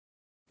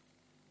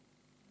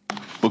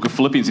of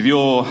Philippians. If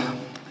you're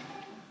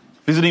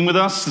visiting with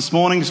us this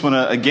morning, just want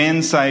to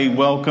again say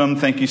welcome.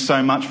 Thank you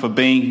so much for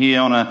being here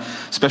on a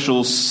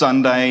special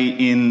Sunday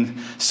in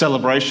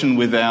celebration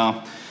with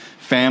our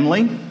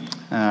family.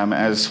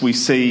 As we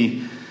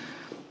see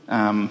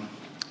lives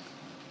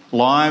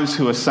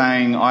who are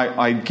saying,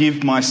 I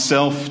give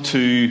myself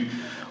to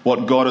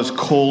what God has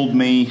called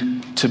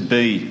me to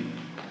be.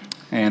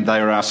 And they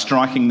are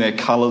striking their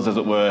colours, as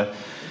it were,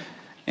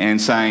 and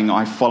saying,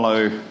 I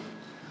follow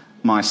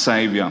my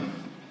Saviour.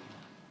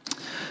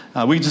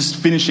 We're just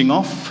finishing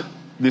off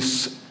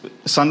this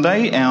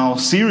Sunday our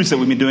series that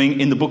we've been doing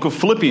in the book of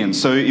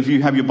Philippians. So if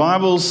you have your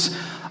Bibles,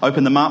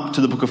 open them up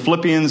to the book of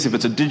Philippians. If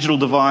it's a digital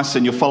device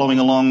and you're following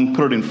along,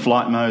 put it in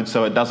flight mode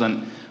so it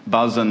doesn't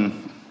buzz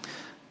and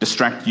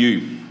distract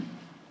you.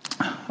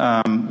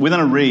 We're going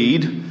to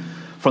read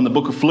from the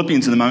book of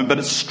Philippians in a moment, but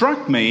it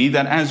struck me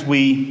that as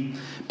we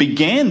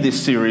began this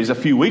series a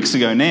few weeks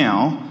ago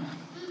now,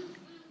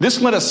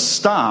 this letter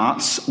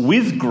starts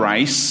with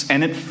grace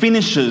and it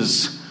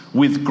finishes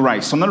with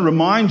grace. So I'm going to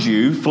remind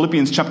you,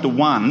 Philippians chapter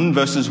 1,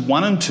 verses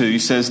 1 and 2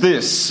 says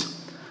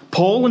this: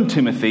 Paul and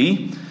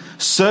Timothy,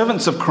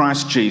 servants of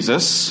Christ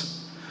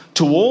Jesus,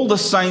 to all the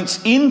saints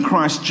in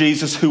Christ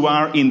Jesus who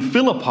are in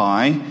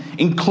Philippi,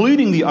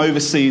 including the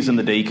overseers and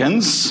the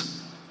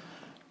deacons,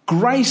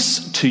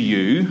 grace to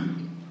you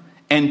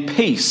and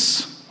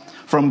peace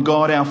from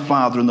God our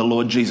Father and the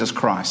Lord Jesus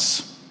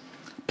Christ.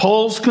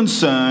 Paul's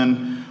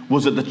concern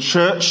was that the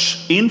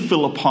church in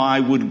Philippi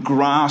would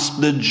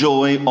grasp the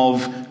joy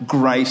of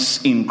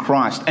grace in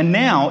Christ. And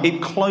now it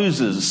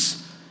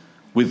closes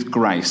with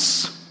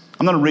grace.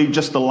 I'm going to read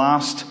just the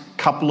last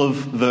couple of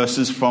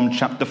verses from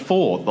chapter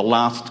 4, the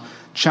last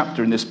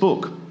chapter in this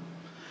book.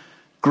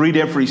 Greet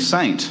every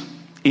saint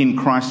in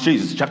Christ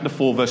Jesus. Chapter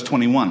 4, verse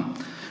 21.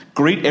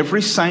 Greet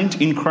every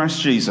saint in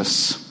Christ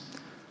Jesus.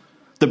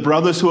 The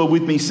brothers who are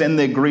with me send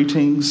their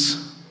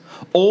greetings.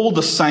 All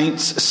the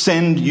saints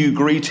send you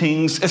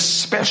greetings,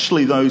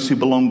 especially those who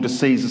belong to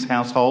Caesar's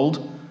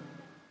household.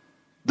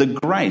 The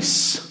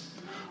grace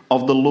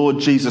of the Lord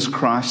Jesus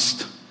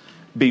Christ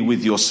be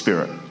with your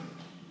spirit.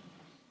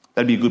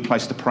 That'd be a good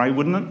place to pray,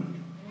 wouldn't it?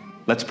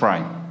 Let's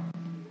pray.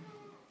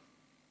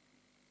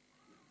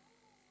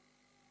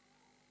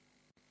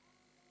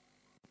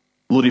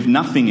 Lord, if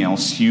nothing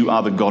else, you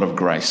are the God of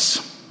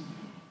grace.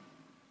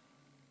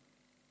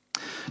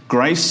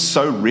 Grace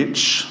so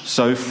rich,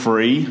 so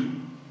free,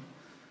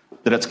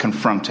 that it's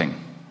confronting.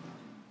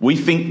 We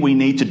think we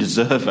need to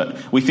deserve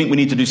it. We think we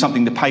need to do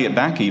something to pay it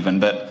back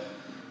even, but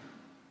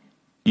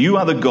you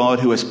are the God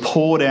who has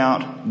poured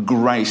out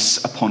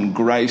grace upon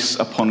grace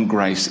upon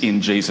grace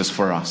in Jesus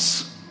for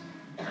us.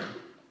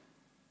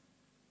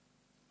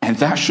 And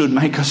that should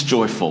make us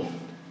joyful.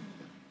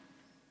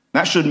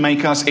 That should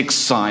make us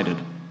excited.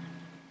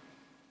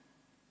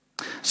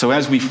 So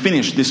as we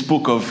finish this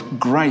book of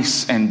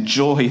grace and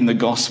joy in the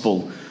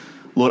gospel,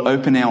 Lord,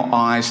 open our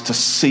eyes to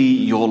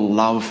see your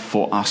love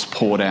for us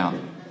poured out.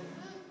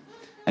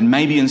 And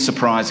maybe in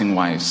surprising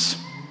ways.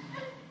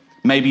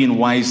 Maybe in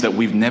ways that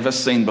we've never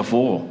seen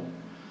before.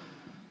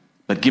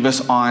 But give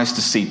us eyes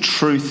to see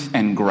truth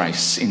and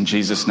grace. In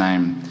Jesus'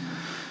 name,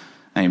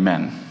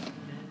 amen.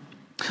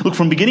 Look,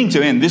 from beginning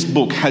to end, this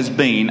book has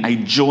been a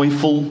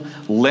joyful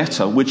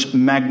letter which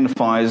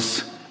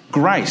magnifies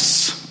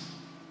grace.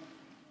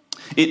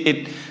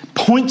 It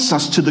points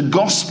us to the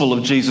gospel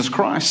of Jesus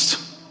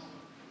Christ.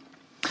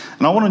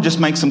 And I want to just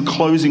make some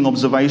closing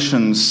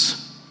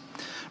observations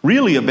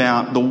really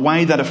about the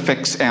way that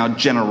affects our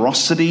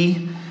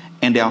generosity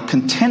and our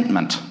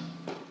contentment,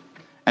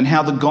 and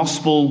how the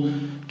gospel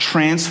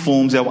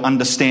transforms our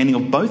understanding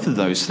of both of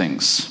those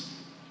things.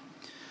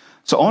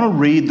 So I want to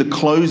read the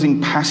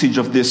closing passage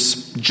of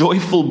this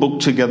joyful book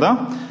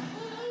together.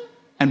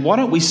 And why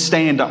don't we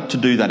stand up to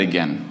do that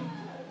again?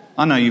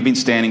 I know you've been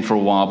standing for a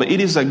while, but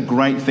it is a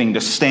great thing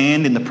to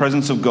stand in the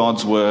presence of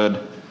God's word.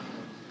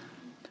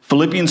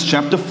 Philippians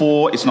chapter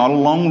 4, it's not a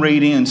long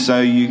reading, and so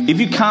if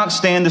you can't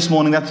stand this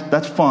morning,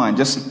 that's fine,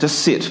 just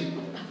sit.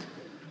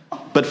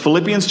 But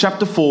Philippians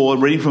chapter 4,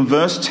 reading from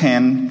verse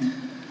 10,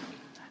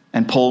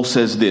 and Paul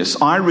says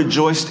this: I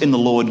rejoiced in the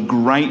Lord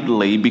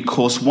greatly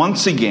because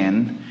once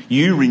again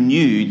you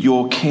renewed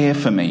your care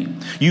for me.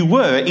 You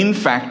were, in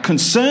fact,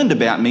 concerned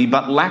about me,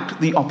 but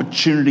lacked the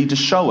opportunity to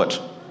show it.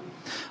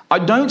 I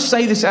don't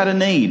say this out of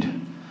need,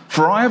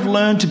 for I have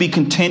learned to be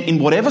content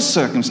in whatever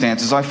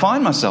circumstances I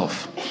find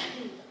myself.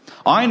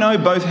 I know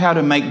both how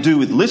to make do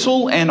with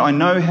little and I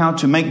know how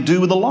to make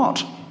do with a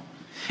lot.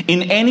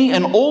 In any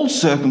and all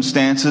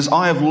circumstances,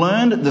 I have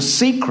learned the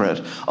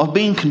secret of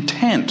being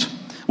content,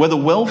 whether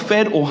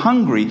well-fed or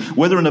hungry,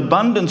 whether in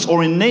abundance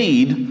or in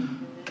need.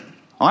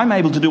 I'm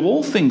able to do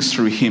all things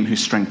through him who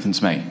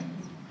strengthens me.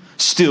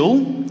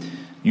 Still,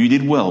 you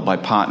did well by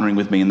partnering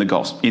with me in the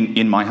gospel,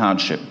 in my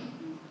hardship.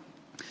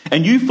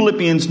 And you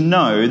Philippians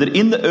know that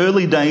in the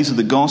early days of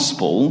the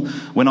gospel,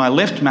 when I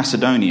left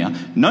Macedonia,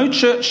 no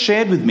church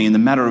shared with me in the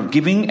matter of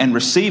giving and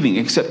receiving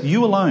except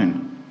you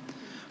alone.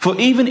 For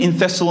even in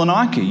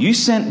Thessalonica, you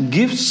sent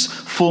gifts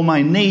for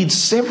my needs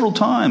several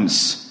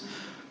times.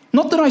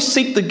 Not that I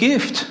seek the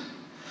gift,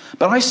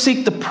 but I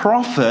seek the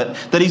profit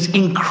that is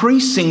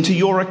increasing to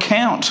your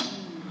account.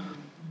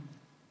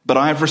 But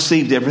I have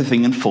received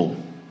everything in full,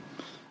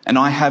 and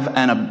I have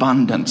an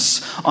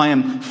abundance. I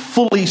am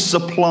fully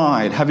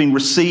supplied, having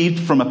received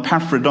from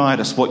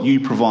Epaphroditus what you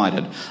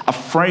provided, a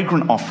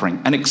fragrant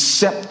offering, an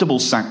acceptable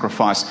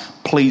sacrifice,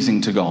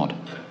 pleasing to God.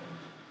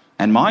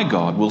 And my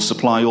God will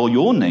supply all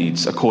your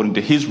needs according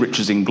to his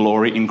riches in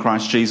glory in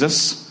Christ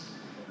Jesus.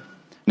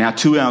 Now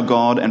to our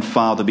God and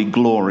Father be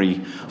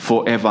glory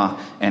forever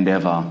and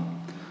ever.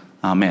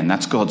 Amen.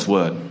 That's God's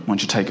word. Why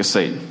don't you take a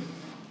seat?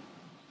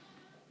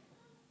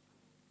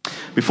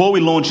 Before we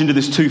launch into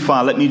this too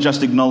far, let me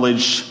just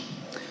acknowledge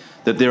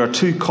that there are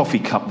 2 coffee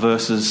cup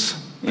verses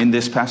in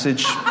this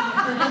passage.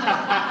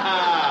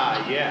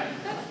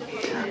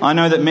 I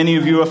know that many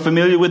of you are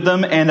familiar with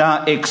them and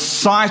are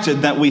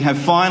excited that we have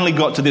finally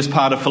got to this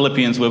part of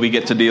Philippians where we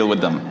get to deal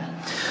with them.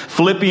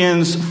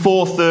 Philippians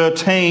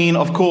 4:13,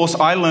 of course,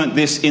 I learnt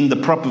this in the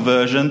proper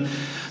version,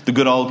 the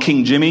good old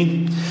King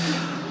Jimmy.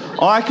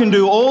 I can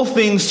do all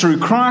things through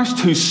Christ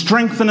who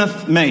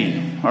strengtheneth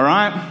me. All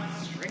right?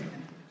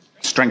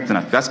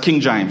 Strengtheneth. That's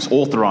King James,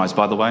 authorised,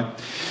 by the way. You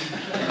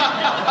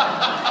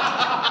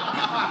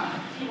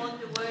want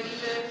the wordy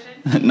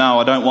version? No,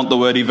 I don't want the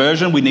wordy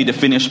version. We need to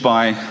finish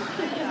by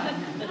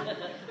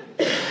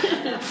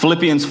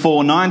Philippians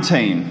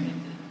 4:19.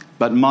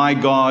 But my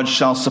God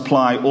shall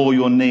supply all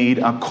your need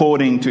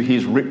according to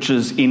his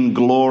riches in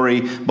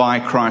glory by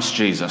Christ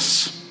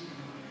Jesus.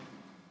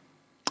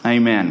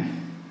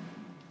 Amen.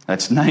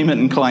 Let's name it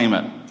and claim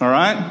it. All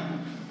right?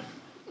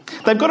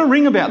 They've got a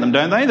ring about them,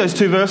 don't they? Those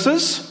 2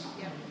 verses.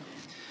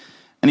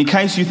 And in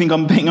case you think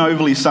I'm being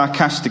overly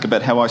sarcastic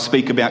about how I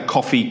speak about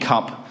coffee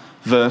cup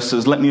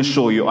verses, let me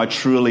assure you I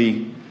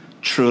truly,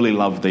 truly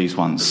love these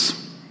ones.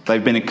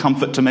 They've been a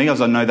comfort to me, as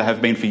I know they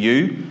have been for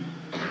you.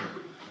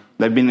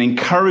 They've been an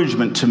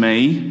encouragement to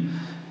me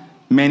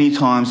many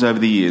times over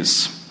the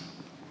years.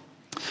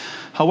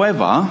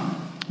 However,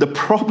 the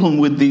problem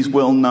with these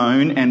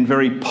well-known and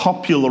very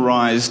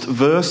popularised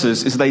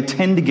verses is they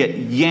tend to get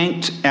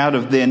yanked out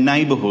of their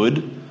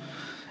neighbourhood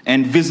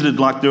and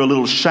visited like they're a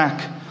little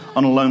shack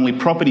on a lonely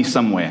property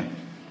somewhere.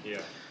 Yeah.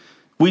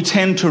 We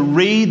tend to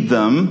read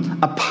them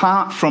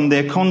apart from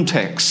their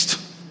context.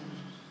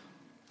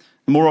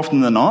 More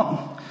often than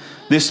not,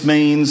 this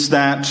means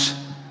that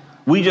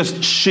we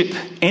just ship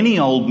any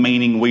old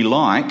meaning we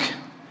like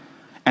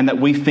and that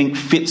we think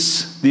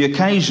fits the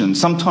occasion,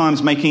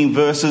 sometimes making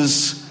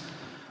verses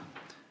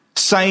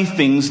say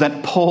things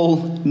that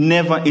Paul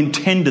never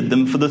intended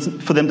them for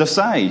them to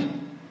say.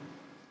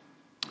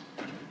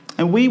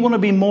 And we want to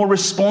be more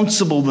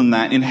responsible than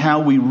that in how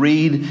we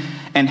read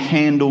and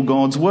handle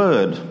God's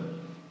word.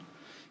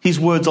 His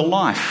words are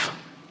life.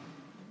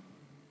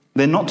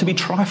 They're not to be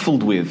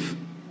trifled with.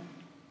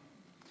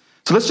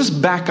 So let's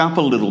just back up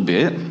a little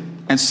bit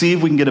and see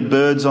if we can get a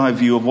bird's eye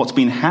view of what's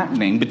been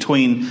happening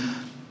between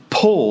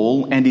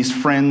Paul and his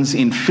friends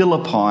in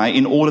Philippi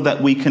in order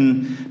that we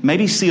can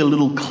maybe see a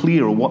little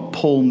clearer what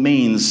Paul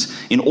means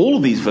in all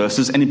of these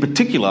verses, and in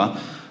particular,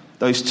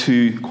 those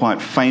 2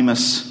 quite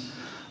famous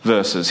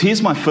verses.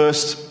 Here's my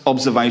first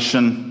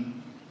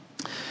observation.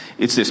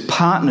 It's this: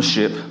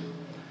 partnership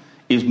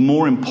is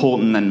more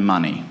important than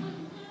money.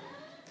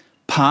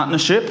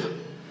 Partnership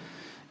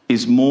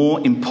is more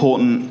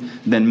important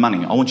than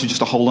money. I want you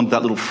just to hold on to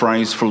that little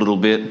phrase for a little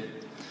bit,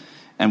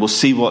 and we'll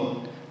see what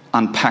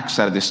unpacks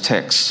out of this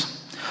text.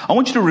 I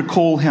want you to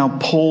recall how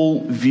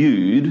Paul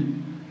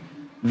viewed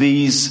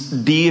these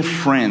dear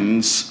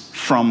friends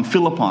from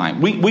Philippi.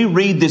 We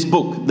read this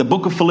book, the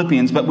book of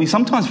Philippians, but we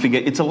sometimes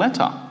forget it's a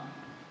letter.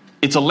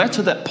 It's a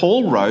letter that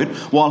Paul wrote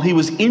while he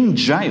was in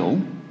jail,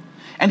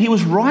 and he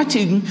was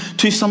writing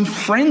to some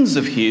friends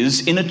of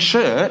his in a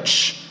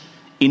church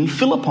in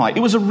Philippi.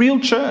 It was a real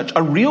church,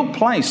 a real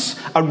place,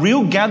 a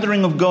real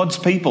gathering of God's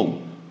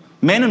people.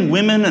 Men and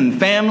women and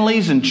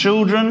families and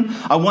children.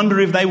 I wonder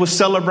if they were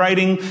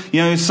celebrating,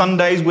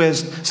 Sundays where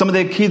some of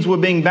their kids were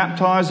being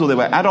baptized, or there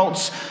were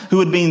adults who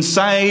had been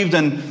saved.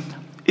 And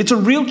it's a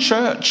real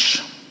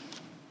church.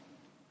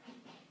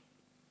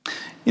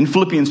 In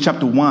Philippians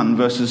chapter 1,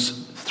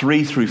 verses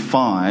 3 through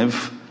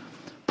 5,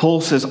 Paul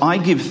says, I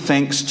give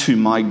thanks to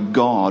my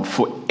God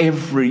for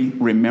every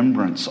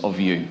remembrance of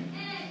you,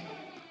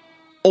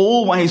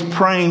 always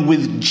praying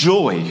with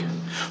joy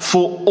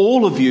for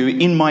all of you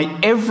in my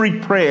every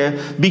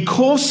prayer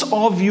because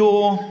of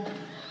your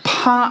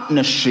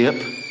partnership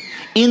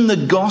in the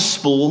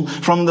gospel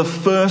from the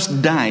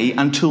first day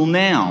until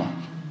now.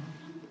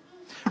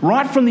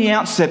 Right from the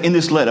outset in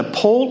this letter,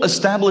 Paul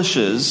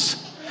establishes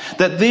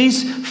that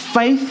these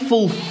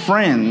faithful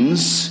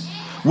friends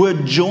were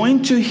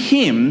joined to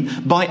him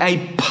by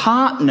a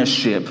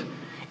partnership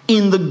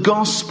in the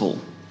gospel.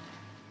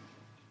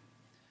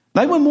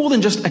 They were more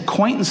than just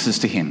acquaintances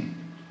to him.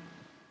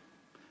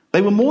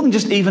 They were more than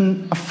just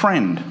even a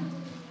friend.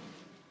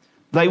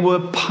 They were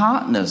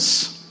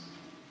partners.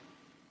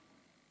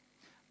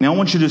 Now I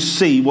want you to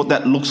see what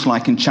that looks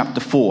like in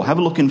chapter 4. Have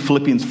a look in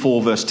Philippians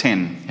 4 verse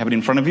 10. Have it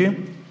in front of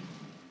you?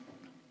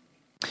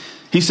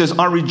 He says,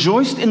 I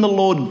rejoiced in the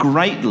Lord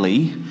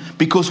greatly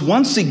because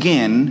once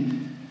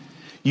again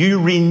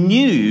you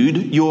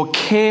renewed your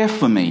care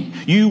for me.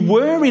 You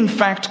were in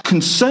fact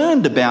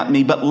concerned about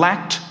me but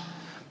lacked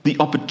the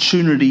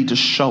opportunity to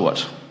show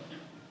it.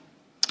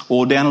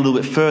 Or down a little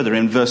bit further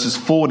in verses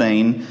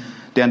 14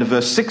 down to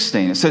verse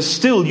 16. It says,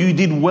 still you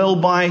did well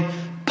by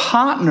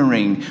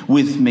partnering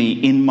with me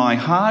in my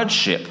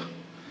hardship.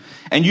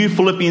 And you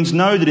Philippians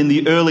know that in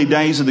the early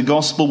days of the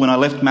gospel when I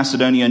left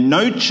Macedonia,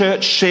 no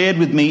church shared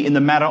with me in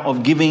the matter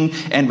of giving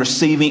and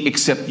receiving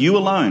except you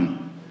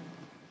alone.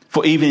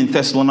 For even in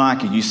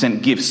Thessalonica you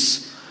sent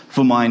gifts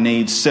for my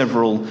needs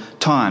several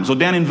times. Or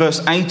down in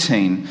verse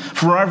 18,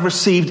 for I've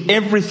received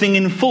everything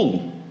in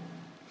full.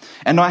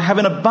 And I have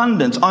an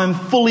abundance. I am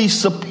fully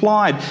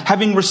supplied,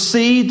 having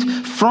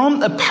received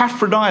from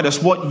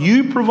Epaphroditus what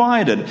you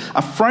provided,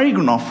 a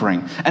fragrant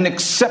offering, an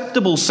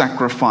acceptable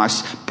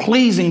sacrifice,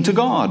 pleasing to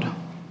God.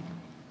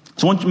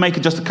 So I want to make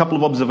just a couple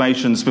of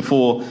observations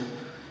before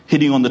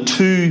hitting on the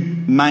two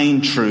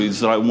main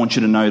truths that I want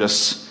you to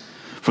notice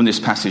from this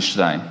passage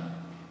today.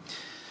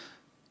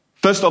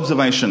 First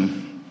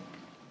observation,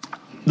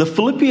 the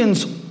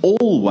Philippians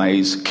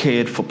always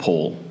cared for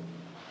Paul,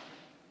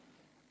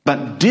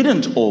 but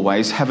didn't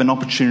always have an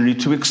opportunity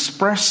to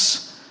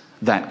express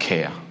that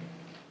care.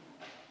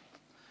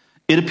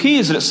 It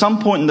appears that at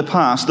some point in the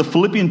past, the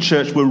Philippian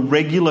church were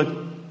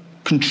regular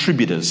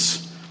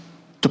contributors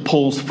to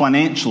Paul's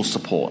financial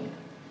support.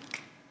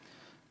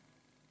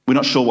 We're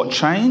not sure what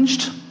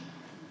changed,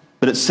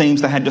 but it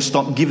seems they had to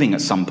stop giving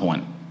at some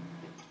point.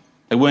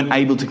 They weren't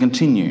able to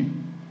continue.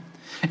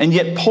 And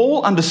yet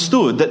Paul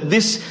understood that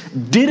this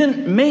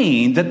didn't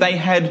mean that they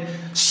had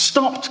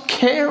stopped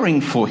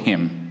caring for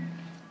him.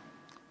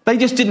 They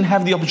just didn't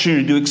have the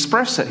opportunity to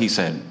express it, he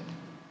said.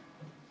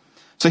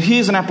 So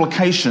here's an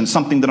application,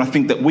 something that I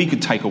think that we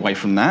could take away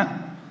from that.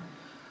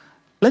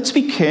 Let's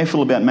be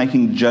careful about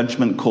making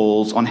judgment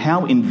calls on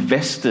how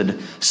invested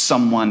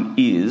someone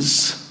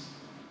is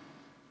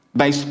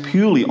based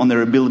purely on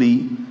their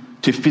ability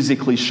to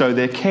physically show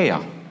their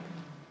care.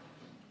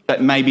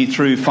 That may be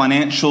through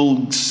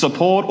financial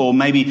support or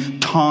maybe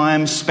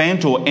time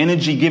spent or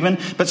energy given.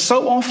 But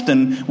so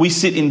often we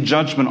sit in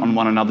judgment on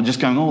one another just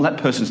going, oh, that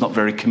person's not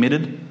very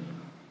committed.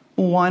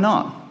 Well, why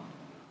not?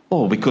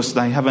 Or because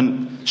they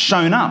haven't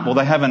shown up or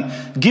they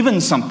haven't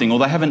given something or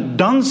they haven't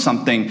done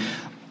something.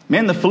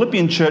 Man, the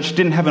Philippian church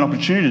didn't have an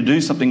opportunity to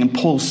do something and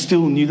Paul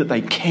still knew that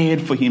they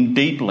cared for him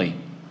deeply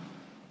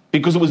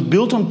because it was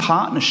built on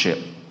partnership.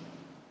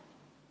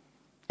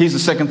 Here's the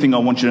second thing I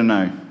want you to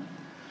know.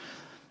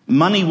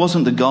 Money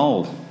wasn't the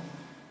goal.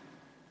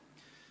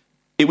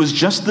 It was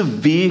just the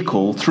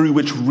vehicle through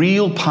which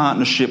real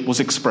partnership was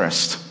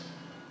expressed.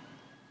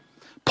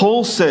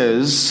 Paul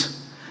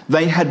says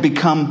they had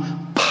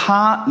become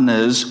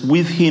partners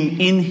with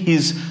him in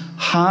his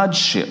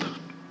hardship.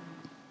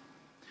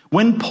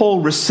 When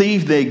Paul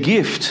received their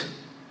gift,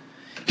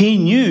 he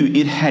knew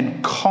it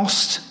had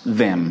cost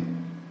them.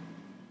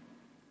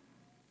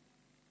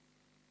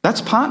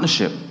 That's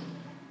partnership.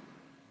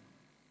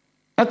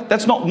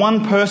 That's not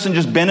one person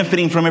just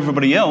benefiting from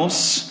everybody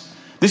else.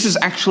 This is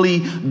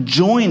actually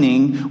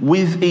joining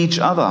with each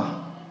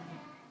other.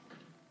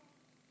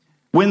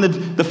 When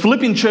the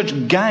Philippian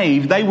church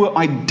gave, they were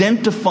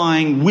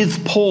identifying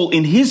with Paul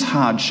in his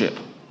hardship.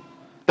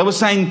 They were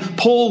saying,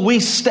 Paul,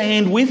 we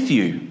stand with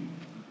you.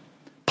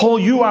 Paul,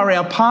 you are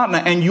our partner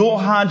and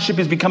your hardship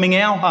is becoming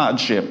our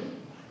hardship.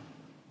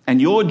 And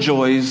your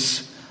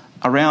joys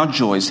are our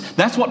joys.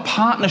 That's what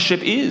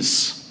partnership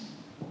is.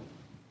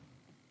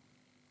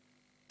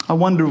 I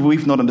wonder if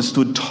we've not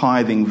understood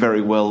tithing very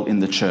well in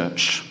the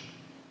church.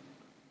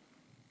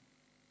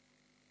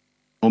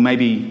 Or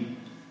maybe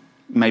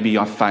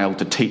I failed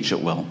to teach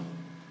it well.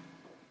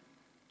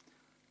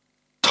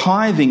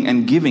 Tithing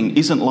and giving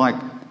isn't like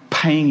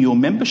paying your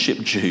membership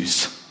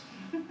dues.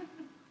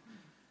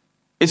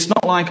 It's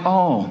not like,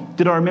 oh,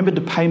 did I remember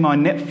to pay my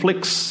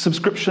Netflix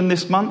subscription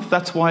this month?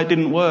 That's why it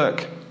didn't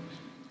work.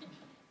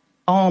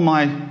 Oh,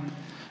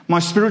 my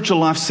spiritual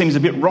life seems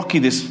a bit rocky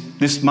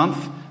this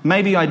month.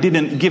 Maybe I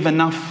didn't give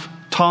enough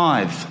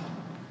tithe.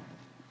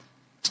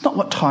 It's not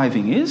what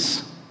tithing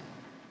is.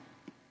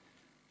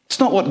 It's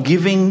not what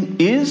giving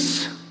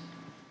is.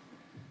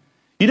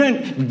 You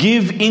don't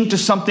give into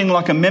something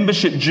like a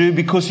membership due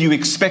because you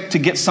expect to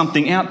get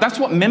something out. That's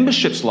what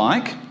membership's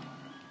like,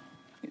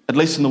 at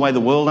least in the way the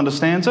world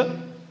understands it.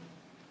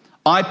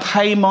 I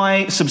pay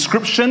my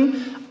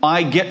subscription,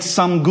 I get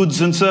some goods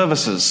and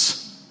services.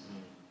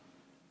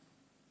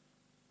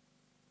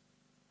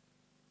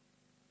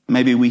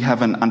 Maybe we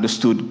haven't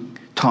understood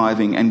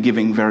tithing and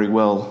giving very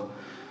well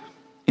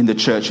in the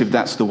church if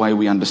that's the way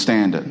we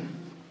understand it.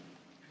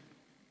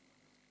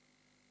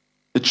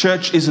 The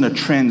church isn't a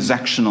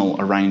transactional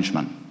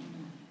arrangement.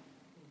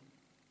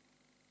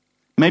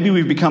 Maybe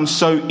we've become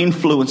so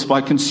influenced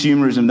by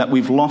consumerism that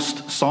we've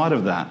lost sight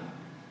of that.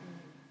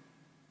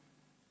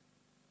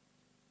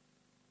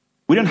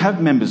 We don't have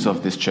members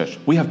of this church.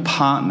 We have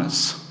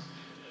partners.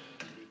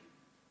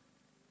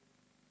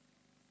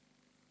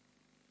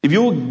 If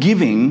you're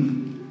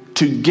giving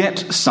to get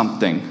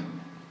something,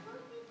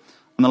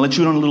 I'm going to let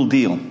you in on a little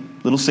deal,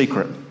 little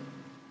secret.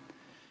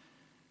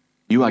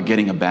 You are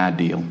getting a bad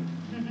deal.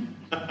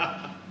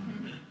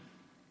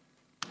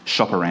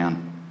 Shop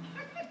around.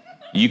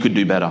 You could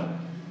do better.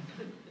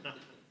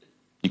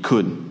 You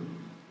could.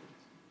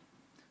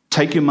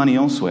 Take your money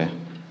elsewhere.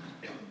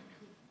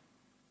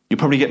 You'll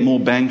probably get more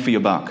bang for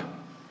your buck.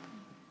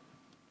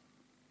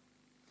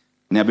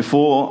 Now,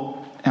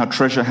 before our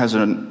treasure has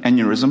an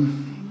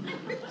aneurysm,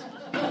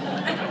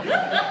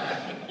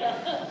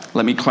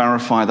 let me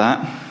clarify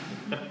that.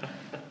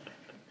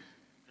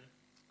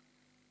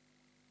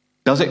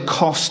 Does it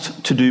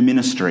cost to do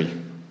ministry?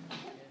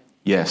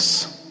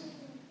 Yes.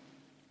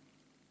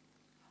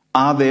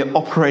 Are there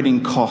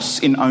operating costs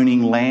in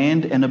owning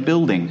land and a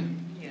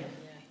building?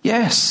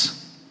 Yes.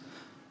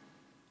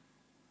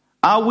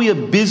 Are we a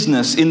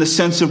business in the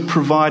sense of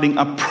providing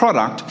a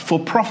product for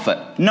profit?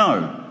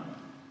 No.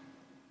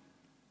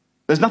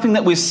 There's nothing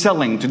that we're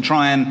selling to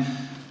try and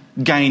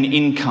gain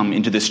income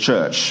into this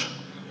church.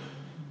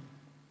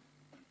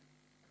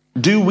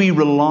 Do we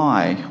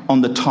rely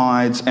on the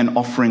tithes and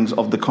offerings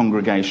of the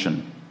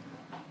congregation?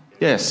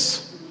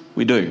 Yes,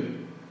 we do.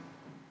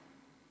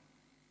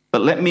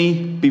 But let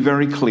me be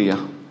very clear.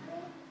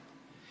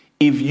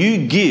 If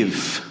you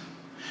give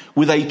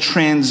with a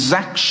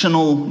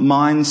transactional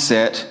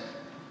mindset,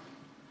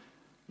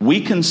 we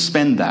can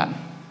spend that,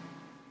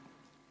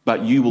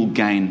 but you will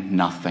gain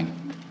nothing.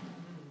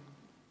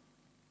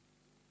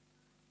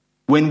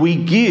 When we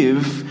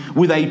give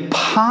with a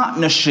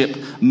partnership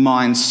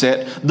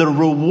mindset, the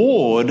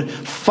reward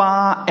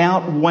far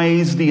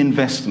outweighs the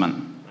investment.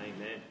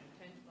 Amen.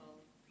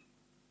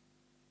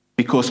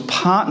 Because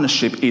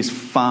partnership is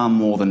far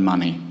more than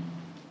money.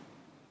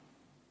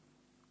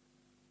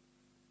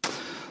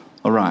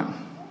 All right.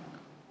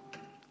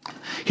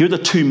 Here are the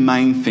two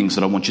main things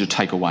that I want you to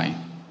take away.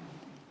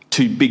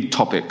 Two big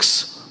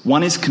topics.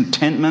 One is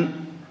contentment.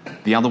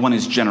 The other one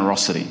is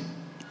generosity.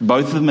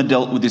 Both of them are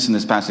dealt with this in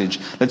this passage.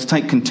 Let's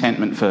take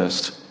contentment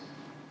first.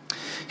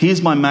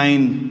 Here's my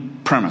main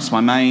premise,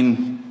 my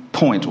main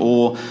point,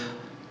 or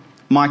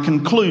my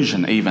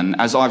conclusion even,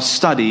 as I've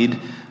studied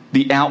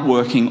the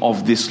outworking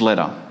of this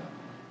letter.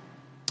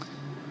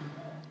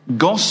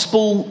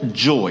 Gospel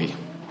joy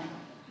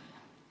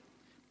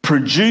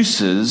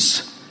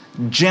produces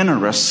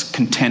generous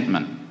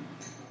contentment.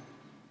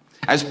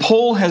 As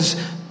Paul has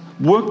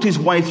worked his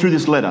way through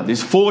this letter,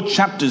 there's 4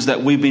 chapters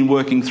that we've been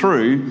working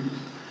through.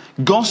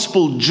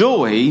 Gospel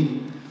joy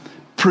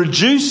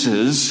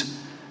produces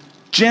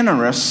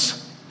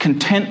generous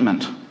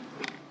contentment.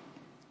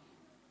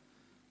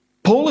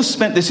 Paul has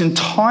spent this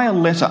entire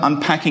letter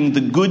unpacking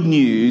the good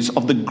news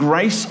of the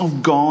grace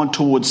of God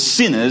towards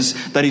sinners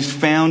that is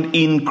found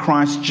in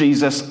Christ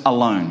Jesus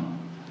alone.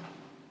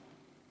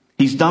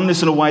 He's done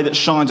this in a way that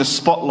shines a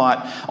spotlight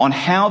on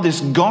how this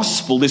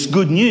gospel, this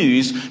good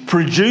news,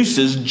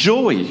 produces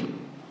joy.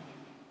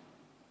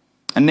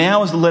 And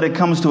now, as the letter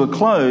comes to a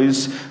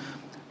close,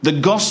 the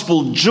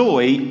gospel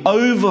joy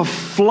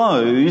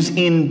overflows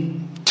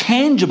in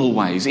tangible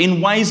ways,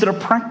 in ways that are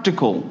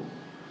practical.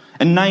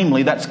 And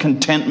namely, that's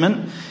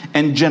contentment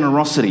and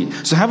generosity.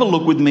 So have a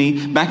look with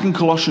me back in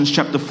Colossians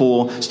chapter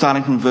 4,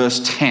 starting from verse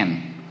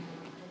 10.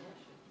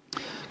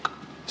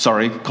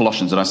 Sorry,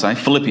 Colossians, did I say?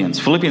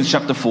 Philippians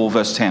chapter 4,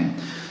 verse 10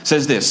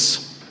 says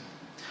this: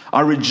 I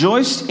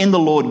rejoiced in the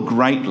Lord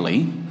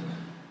greatly.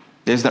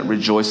 There's that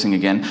rejoicing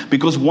again.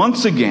 Because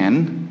once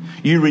again,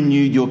 you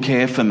renewed your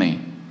care for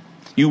me.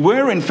 You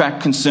were in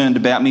fact concerned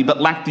about me, but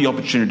lacked the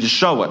opportunity to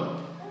show it.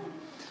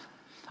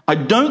 I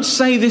don't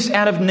say this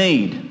out of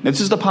need. This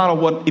is the part of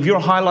what, if you're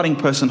a highlighting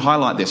person,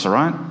 highlight this, all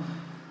right?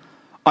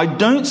 I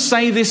don't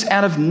say this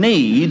out of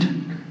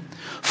need,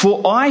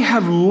 for I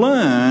have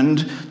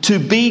learned to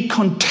be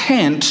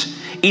content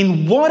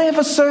in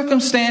whatever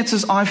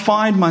circumstances I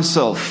find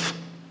myself.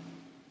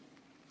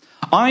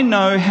 I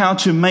know how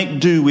to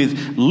make do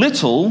with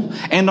little,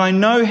 and I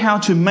know how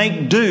to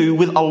make do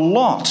with a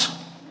lot.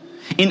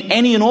 In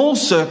any and all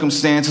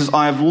circumstances,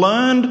 I have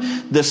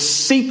learned the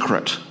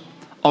secret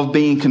of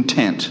being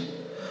content.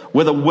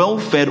 Whether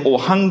well-fed or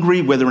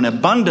hungry, whether in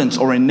abundance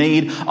or in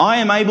need, I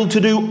am able to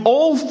do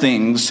all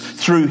things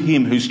through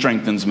him who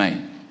strengthens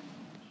me.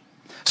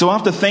 So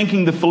after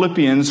thanking the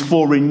Philippians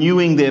for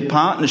renewing their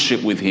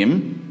partnership with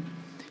him,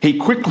 he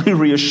quickly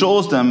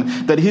reassures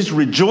them that his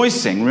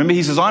rejoicing, remember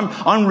he says,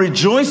 I'm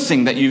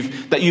rejoicing that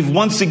you've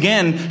once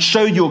again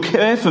showed your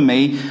care for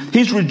me.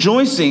 His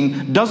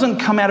rejoicing doesn't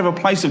come out of a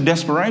place of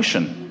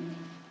desperation.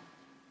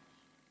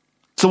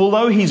 So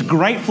although he's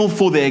grateful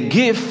for their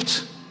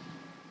gift,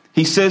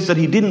 he says that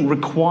he didn't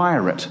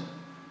require it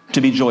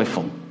to be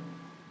joyful.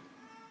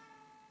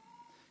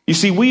 You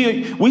see,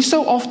 we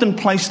so often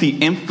place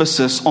the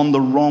emphasis on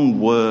the wrong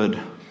word.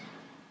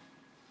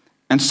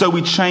 And so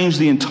we change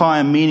the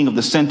entire meaning of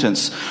the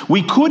sentence.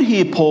 We could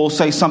hear Paul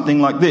say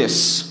something like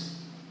this: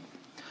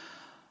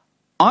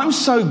 I'm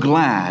so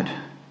glad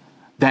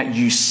that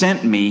you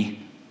sent me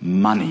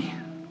money.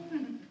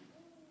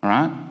 All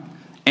right?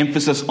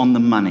 Emphasis on the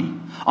money.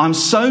 I'm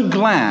so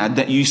glad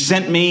that you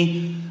sent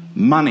me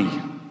money.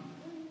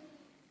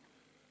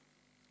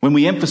 When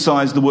we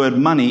emphasize the word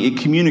money, it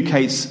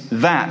communicates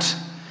that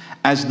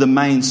as the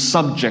main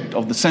subject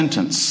of the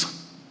sentence.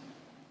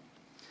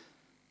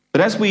 But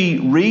as we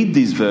read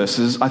these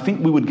verses, I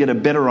think we would get a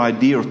better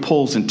idea of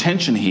Paul's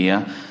intention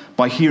here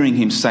by hearing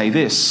him say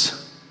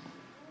this: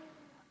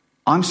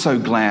 I'm so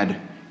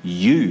glad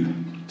you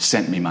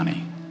sent me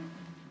money.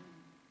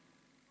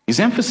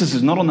 His emphasis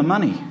is not on the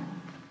money.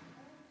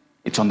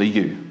 It's on the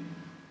you.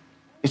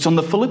 It's on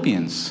the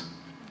Philippians.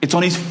 It's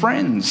on his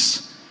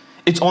friends.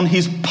 It's on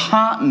his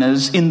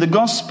partners in the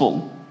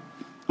gospel.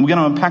 And we're going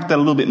to unpack that a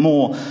little bit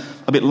more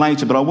a bit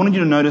later, but I wanted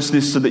you to notice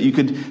this so that you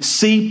could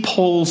see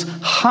Paul's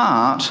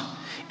heart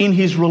in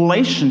his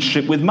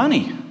relationship with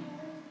money.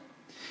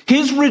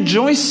 His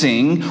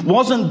rejoicing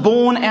wasn't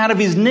born out of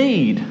his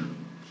need,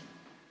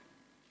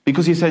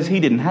 because he says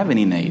he didn't have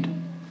any need.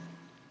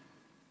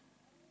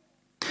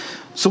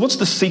 So what's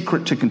the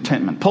secret to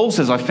contentment? Paul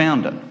says, I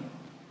found it.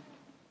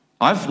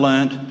 I've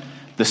learned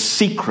the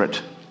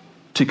secret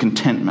to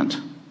contentment.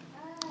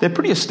 They're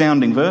pretty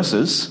astounding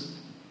verses.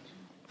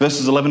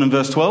 Verses 11 and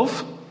verse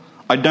 12.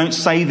 I don't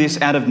say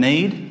this out of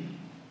need,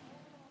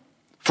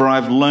 for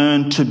I've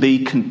learned to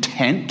be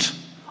content.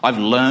 I've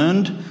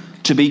learned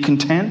to be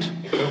content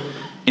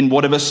in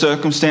whatever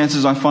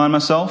circumstances I find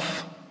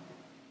myself.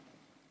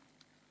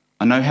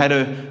 I know how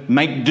to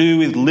make do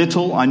with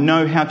little. I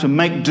know how to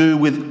make do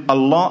with a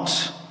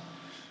lot.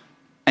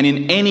 And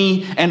in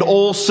any and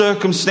all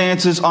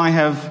circumstances, I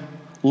have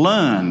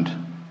learned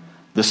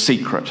the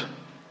secret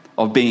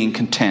of being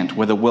content,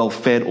 whether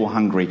well-fed or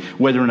hungry,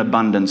 whether in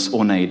abundance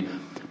or need.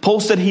 Paul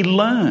said he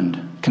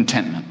learned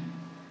contentment.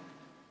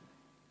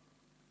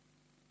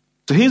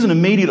 So here's an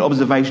immediate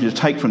observation to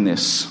take from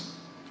this.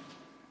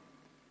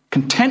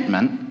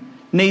 Contentment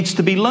needs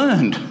to be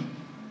learned.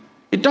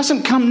 It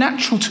doesn't come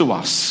natural to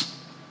us.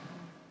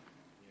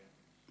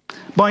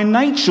 By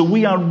nature,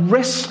 we are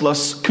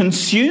restless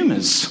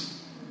consumers.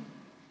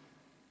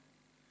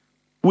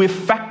 We're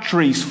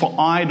factories for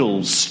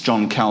idols,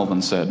 John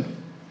Calvin said.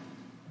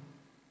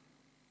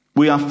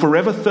 We are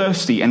forever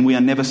thirsty and we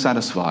are never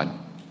satisfied.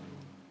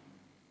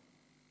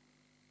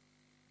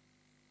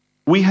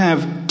 We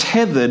have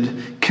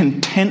tethered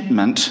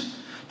contentment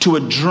to a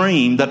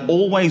dream that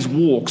always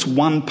walks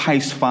one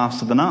pace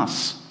faster than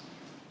us.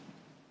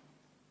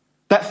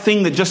 That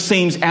thing that just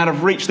seems out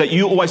of reach, that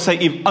you always say,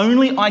 if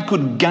only I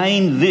could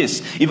gain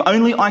this, if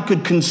only I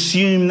could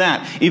consume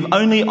that, if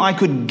only I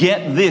could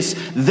get this,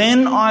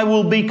 then I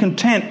will be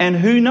content. And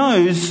who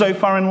knows so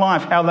far in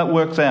life how that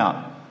works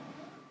out?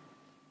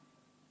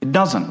 It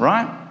doesn't,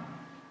 right?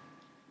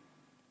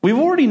 We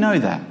already know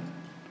that.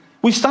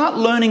 We start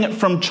learning it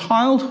from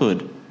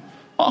childhood.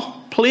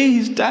 Oh,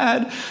 please,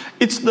 Dad,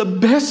 it's the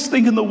best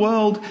thing in the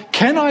world.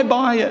 Can I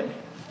buy it?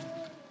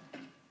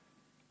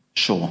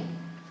 Sure.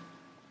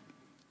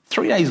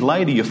 3 days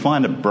later, you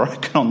find it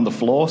broken on the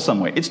floor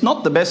somewhere. It's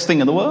not the best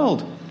thing in the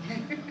world.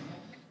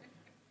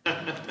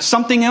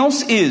 Something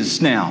else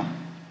is now.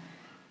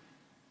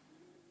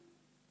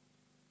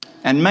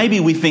 And maybe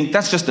we think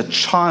that's just a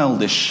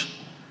childish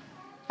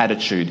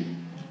attitude.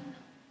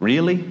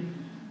 Really?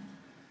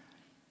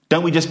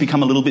 Don't we just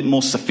become a little bit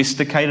more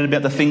sophisticated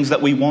about the things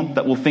that we want,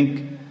 that we'll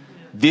think,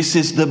 this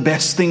is the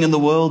best thing in the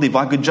world, if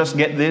I could just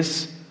get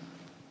this?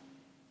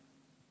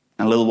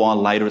 And a little while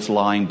later, it's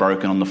lying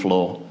broken on the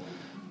floor,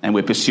 and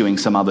we're pursuing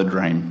some other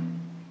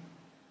dream.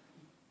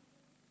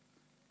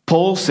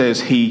 Paul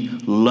says he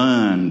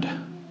learned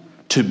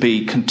to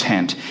be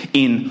content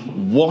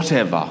in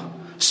whatever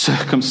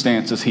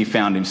circumstances he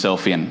found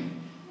himself in.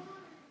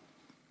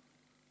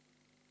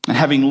 And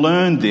having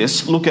learned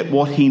this, look at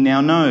what he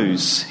now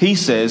knows. He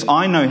says,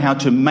 I know how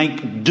to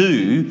make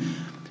do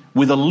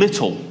with a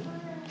little.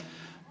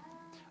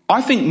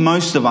 I think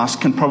most of us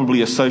can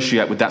probably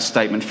associate with that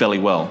statement fairly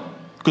well,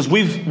 because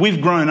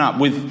we've grown up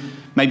with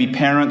maybe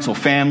parents or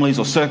families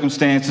or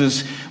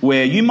circumstances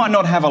where you might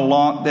not have a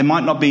lot. There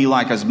might not be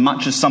like as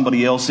much as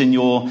somebody else in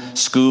your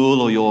school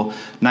or your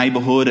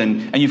neighbourhood,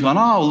 and you've gone,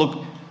 oh,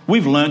 look,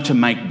 we've learnt to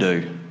make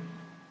do.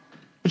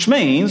 Which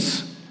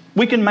means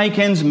we can make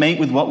ends meet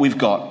with what we've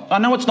got. I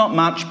know it's not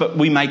much, but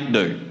we make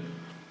do.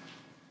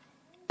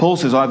 Paul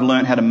says, I've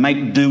learnt how to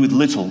make do with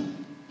little.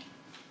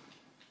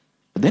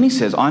 But then he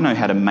says, I know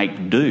how to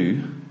make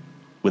do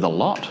with a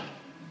lot.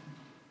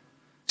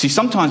 See,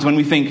 sometimes when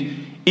we think,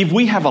 if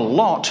we have a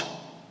lot,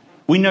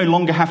 we no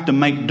longer have to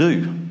make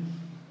do.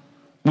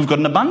 We've got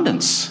an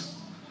abundance.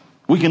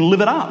 We can live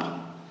it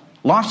up.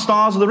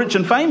 Lifestyles of the rich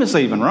and famous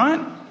even,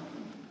 right?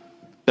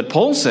 But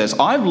Paul says,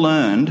 I've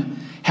learned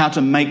how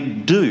to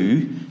make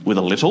do with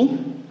a little.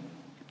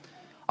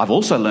 I've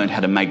also learned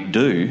how to make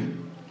do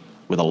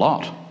with a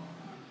lot.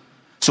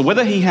 So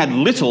whether he had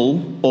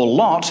little or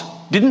lot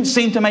didn't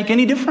seem to make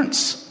any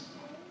difference.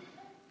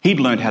 He'd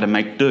learned how to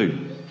make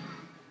do.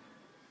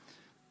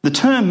 The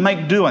term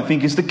make do, I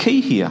think, is the key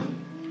here.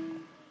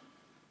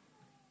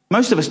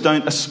 Most of us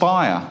don't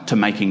aspire to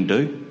making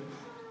do.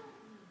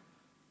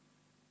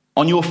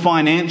 On your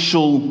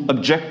financial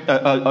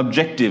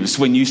objectives,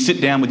 when you sit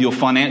down with your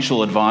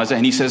financial advisor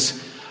and he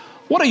says,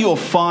 What are your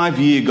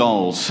 5-year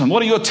goals? And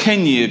what are your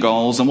 10-year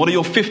goals? And what are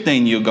your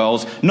 15-year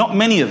goals? Not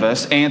many of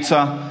us answer,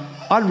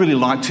 I'd really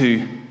like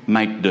to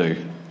make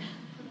do.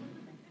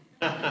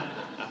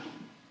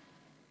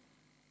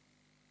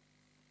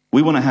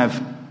 We want to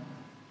have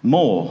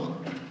more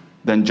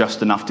than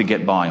just enough to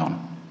get by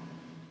on.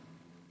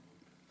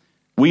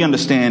 We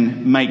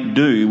understand make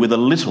do with a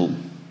little.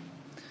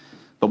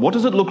 But what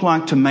does it look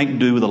like to make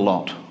do with a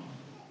lot?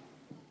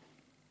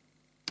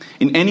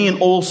 In any and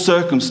all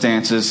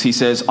circumstances, he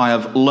says, I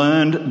have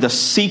learned the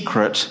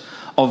secret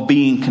of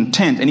being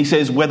content. And he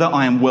says, whether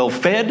I am well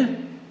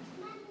fed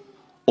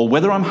or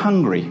whether I'm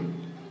hungry,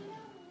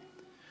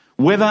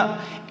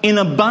 whether in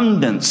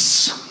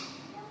abundance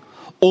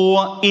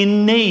or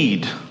in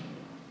need.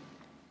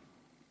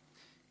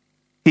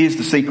 Here's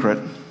the secret.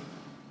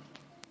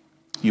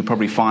 You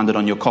probably find it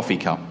on your coffee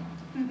cup.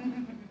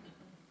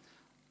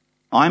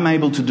 I'm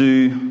able to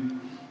do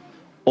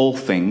all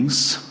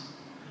things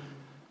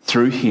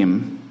through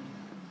him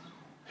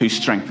who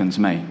strengthens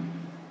me.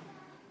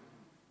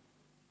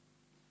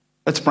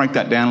 Let's break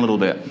that down a little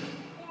bit,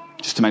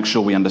 just to make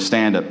sure we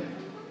understand it.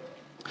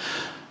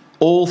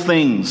 All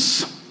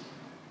things.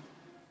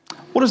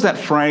 What does that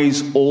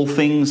phrase, all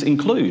things,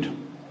 include?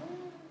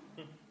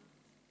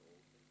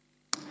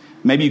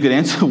 Maybe you could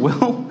answer,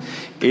 well,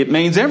 it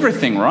means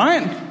everything,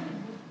 right?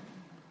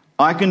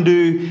 I can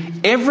do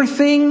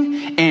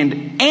everything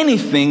and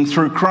anything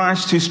through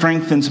Christ who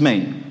strengthens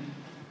me.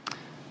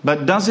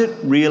 But does it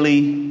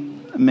really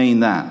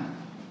mean that?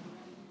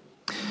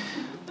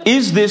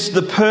 Is this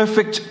the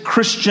perfect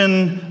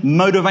Christian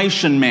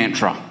motivation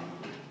mantra?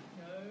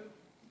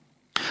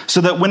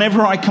 So that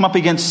whenever I come up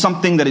against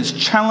something that is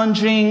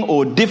challenging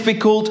or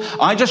difficult,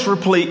 I just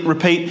repeat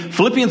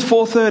Philippians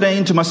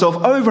 4:13 to myself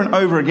over and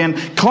over again,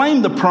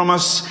 claim the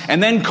promise,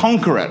 and then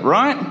conquer it,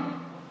 right?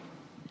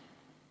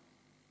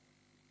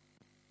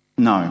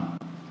 No.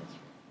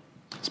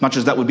 As much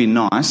as that would be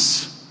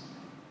nice,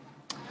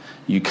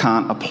 you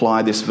can't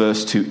apply this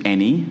verse to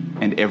any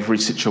and every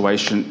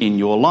situation in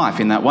your life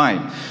in that way.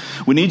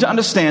 We need to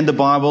understand the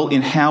Bible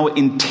in how it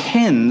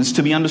intends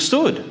to be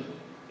understood.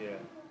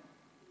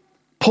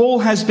 Paul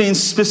has been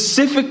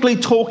specifically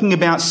talking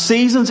about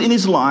seasons in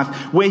his life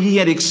where he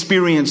had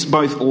experienced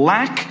both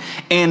lack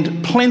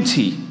and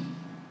plenty,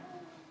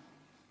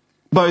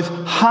 both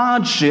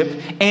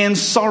hardship and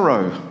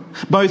sorrow,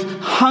 both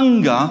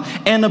hunger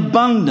and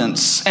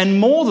abundance. And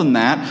more than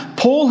that,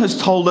 Paul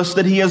has told us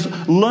that he has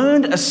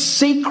learned a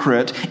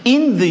secret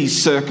in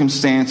these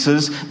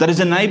circumstances that has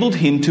enabled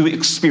him to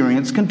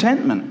experience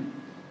contentment.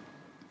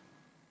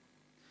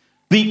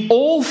 The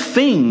all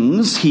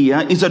things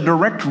here is a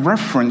direct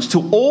reference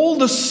to all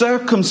the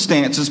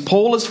circumstances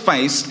Paul has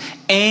faced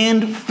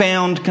and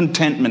found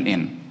contentment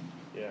in.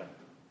 Yeah.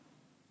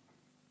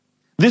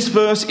 This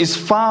verse is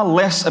far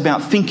less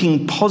about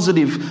thinking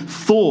positive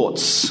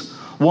thoughts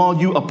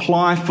while you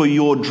apply for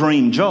your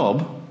dream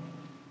job.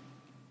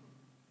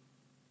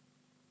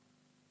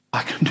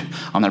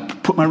 I'm going to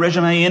put my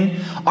resume in.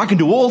 I can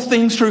do all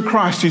things through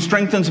Christ who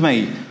strengthens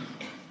me.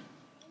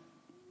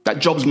 That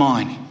job's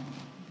mine.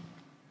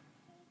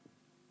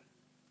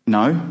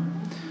 No.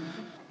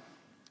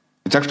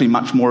 It's actually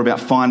much more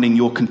about finding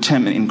your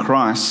contentment in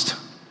Christ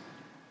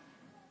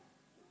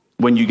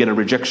when you get a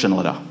rejection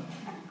letter.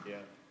 Yeah.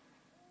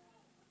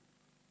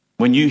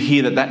 When you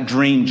hear that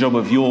dream job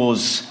of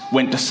yours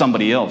went to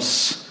somebody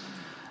else,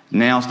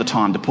 now's the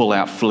time to pull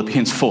out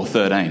Philippians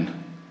 4:13.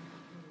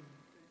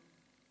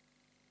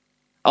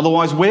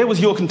 Otherwise, where was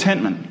your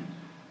contentment?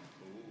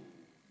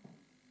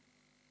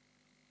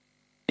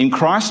 In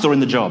Christ or in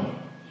the job?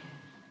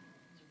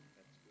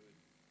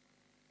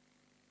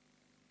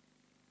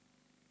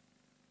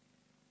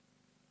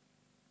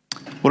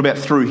 What about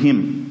through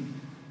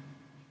him?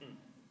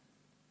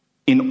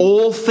 In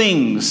all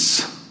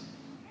things.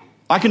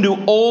 I can do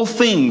all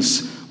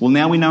things. Well,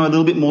 now we know a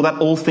little bit more that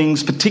all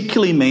things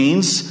particularly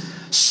means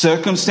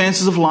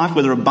circumstances of life,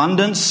 whether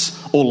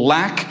abundance or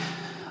lack.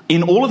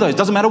 In all of those,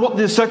 doesn't matter what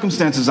the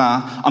circumstances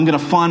are, I'm going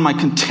to find my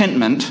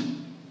contentment.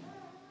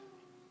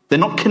 They're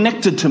not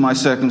connected to my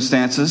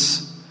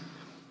circumstances.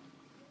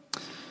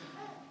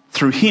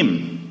 Through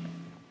him.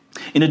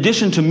 In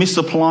addition to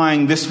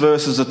misapplying this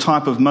verse as a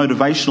type of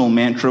motivational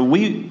mantra,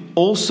 we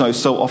also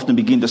so often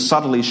begin to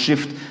subtly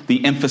shift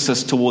the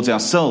emphasis towards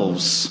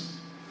ourselves.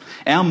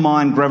 Our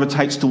mind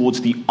gravitates towards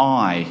the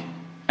I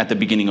at the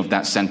beginning of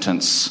that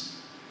sentence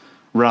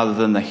rather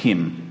than the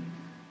him.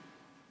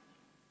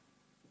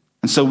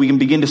 And so we can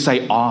begin to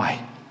say,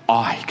 I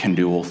can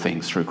do all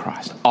things through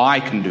Christ.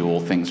 I can do all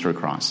things through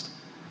Christ.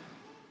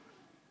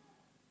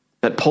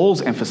 But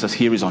Paul's emphasis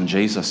here is on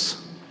Jesus.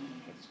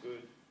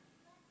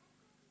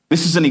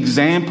 This is an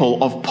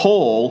example of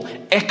Paul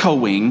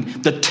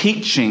echoing the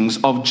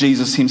teachings of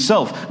Jesus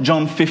himself.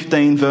 John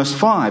 15 verse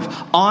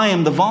 5. I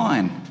am the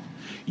vine.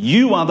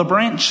 You are the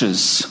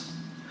branches.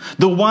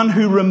 The one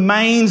who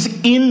remains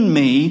in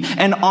me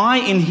and I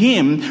in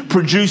him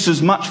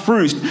produces much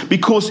fruit,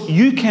 because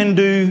you can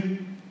do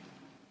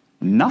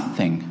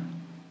nothing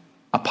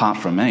apart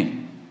from me.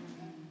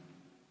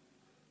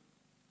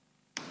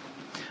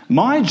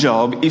 My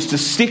job is to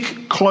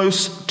stick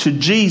close to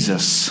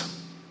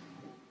Jesus,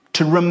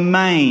 to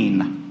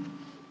remain.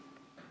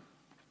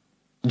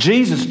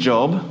 Jesus'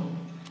 job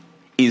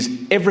is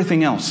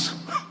everything else.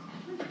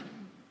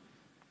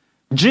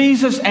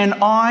 Jesus and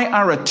I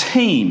are a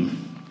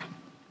team,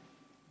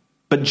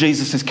 but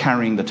Jesus is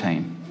carrying the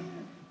team.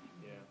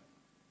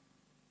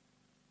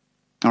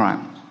 All right,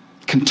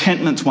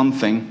 contentment's one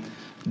thing,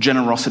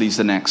 generosity's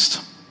the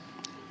next.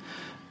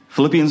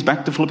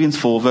 Back to Philippians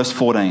 4, verse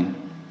 14.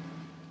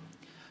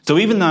 So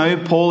even though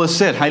Paul has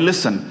said, hey,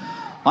 listen,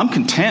 I'm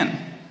content.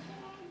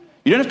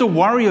 You don't have to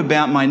worry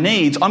about my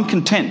needs. I'm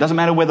content. Doesn't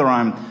matter whether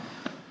I'm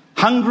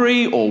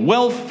hungry or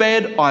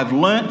well-fed. I've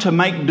learnt to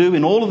make do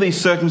in all of these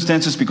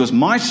circumstances because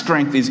my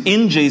strength is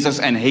in Jesus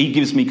and he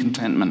gives me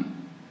contentment.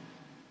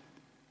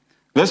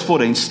 Verse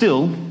 14,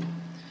 still,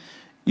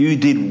 you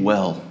did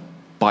well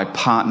by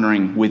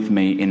partnering with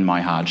me in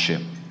my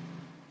hardship.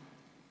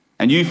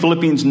 And you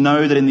Philippians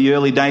know that in the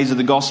early days of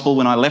the gospel,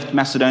 when I left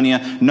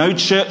Macedonia, no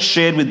church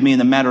shared with me in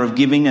the matter of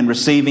giving and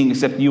receiving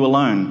except you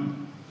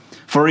alone.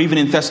 For even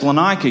in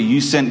Thessalonica,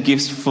 you sent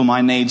gifts for my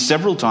needs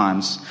several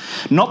times.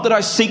 Not that I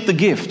seek the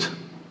gift,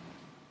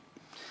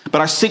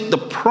 but I seek the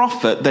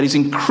profit that is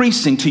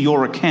increasing to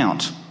your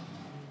account.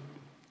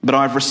 But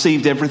I've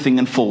received everything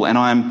in full, and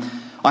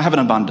I have an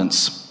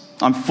abundance.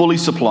 I'm fully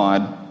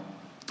supplied,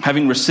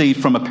 having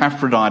received from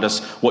Epaphroditus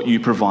what you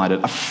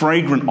provided, a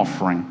fragrant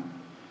offering,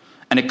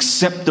 an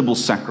acceptable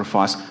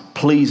sacrifice,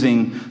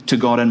 pleasing to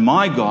God. And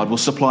my God will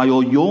supply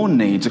all your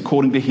needs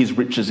according to his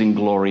riches in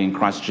glory in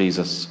Christ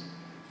Jesus.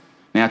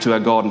 Now to our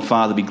God and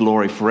Father be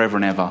glory forever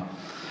and ever.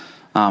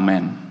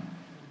 Amen.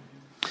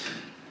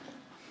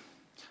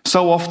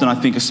 So often I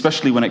think,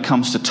 especially when it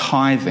comes to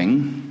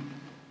tithing,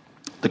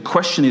 the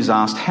question is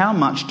asked, how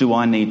much do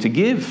I need to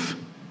give?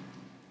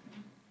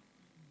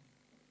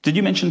 Did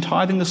you mention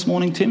tithing this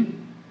morning,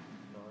 Tim?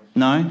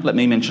 No? Let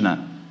me mention it.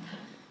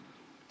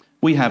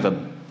 We have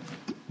a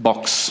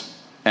box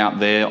out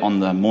there on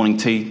the morning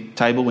tea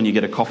table when you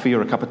get a coffee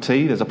or a cup of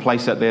tea. There's a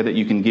place out there that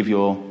you can give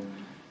your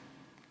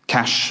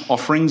cash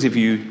offerings if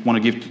you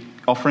want to give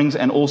offerings,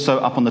 and also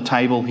up on the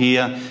table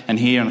here, and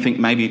I think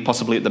maybe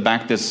possibly at the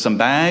back there's some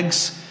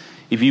bags.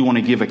 If you want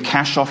to give a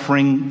cash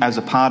offering as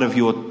a part of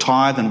your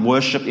tithe and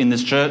worship in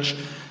this church,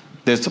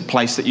 there's a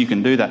place that you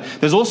can do that.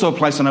 There's also a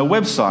place on our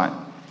website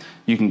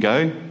you can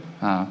go,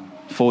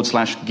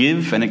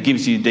 /give, and it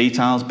gives you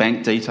details,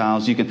 bank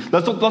details.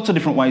 There's lots of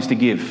different ways to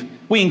give.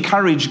 We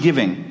encourage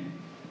giving.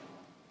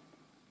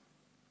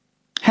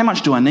 How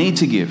much do I need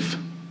to give?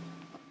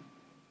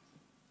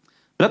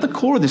 But at the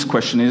core of this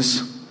question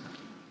is,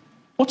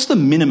 what's the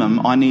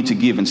minimum I need to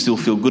give and still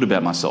feel good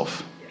about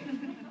myself?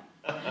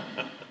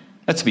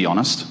 Let's be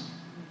honest.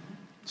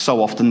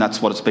 So often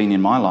that's what it's been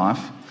in my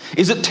life.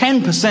 Is it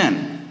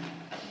 10%?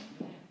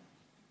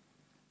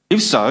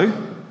 If so,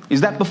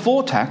 is that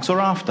before tax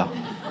or after?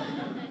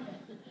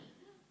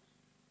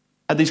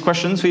 Had these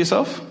questions for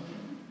yourself?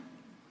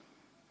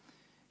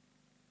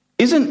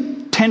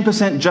 Isn't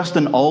 10% just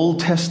an Old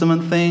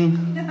Testament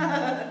thing?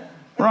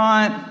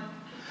 Right?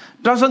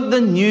 Doesn't the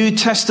New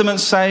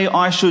Testament say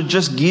I should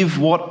just give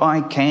what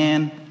I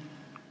can?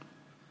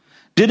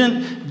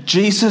 Didn't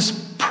Jesus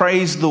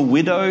praise the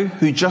widow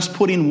who just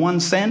put in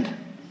 1 cent?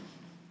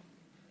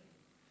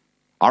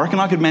 I reckon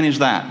I could manage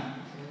that.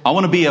 I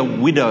want to be a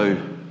widow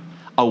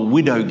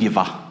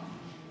giver.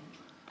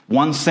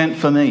 1 cent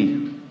for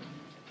me.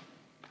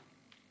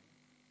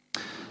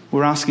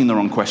 We're asking the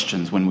wrong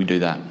questions when we do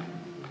that.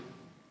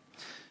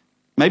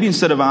 Maybe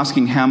instead of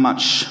asking how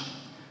much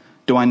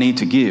do I need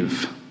to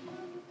give,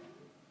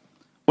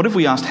 what if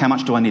we asked how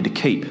much do I need to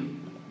keep?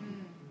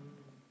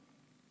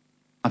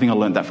 I think I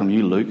learned that from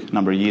you, Luke, a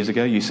number of years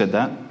ago. You said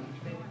that.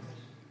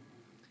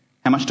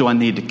 How much do I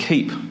need to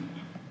keep?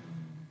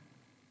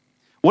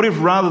 What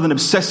if rather than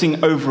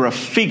obsessing over a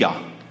figure,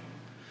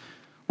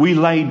 we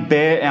laid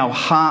bare our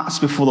hearts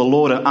before the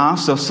Lord and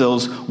asked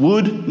ourselves,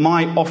 would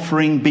my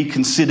offering be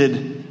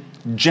considered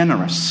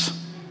generous?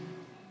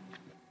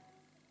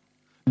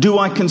 Do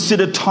I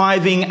consider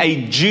tithing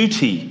a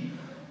duty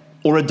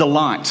or a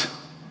delight?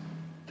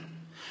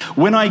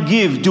 When I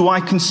give, do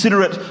I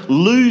consider it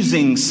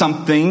losing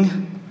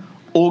something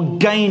or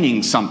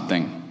gaining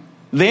something?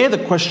 They're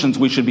the questions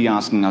we should be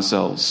asking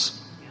ourselves.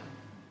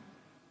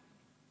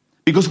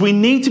 Because we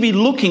need to be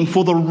looking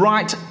for the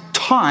right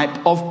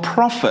type of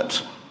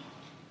profit.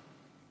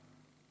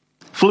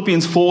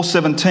 Philippians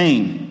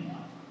 4:17.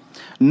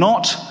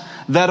 Not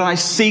that I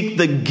seek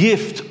the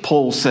gift,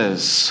 Paul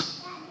says,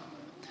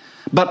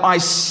 but I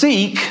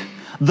seek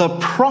the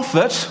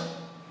profit.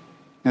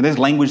 Now there's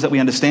language that we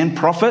understand,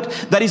 profit,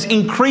 that is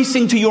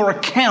increasing to your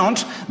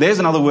account. There's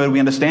another word we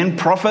understand,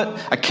 profit,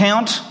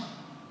 account.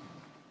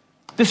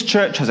 This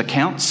church has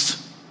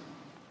accounts.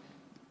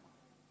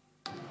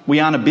 We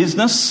aren't a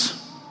business.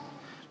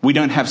 We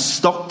don't have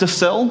stock to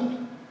sell.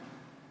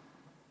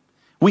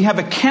 We have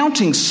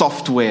accounting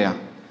software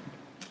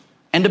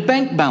and a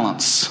bank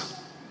balance.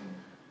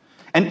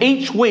 And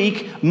each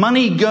week,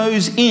 money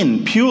goes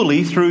in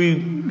purely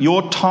through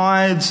your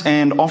tithes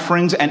and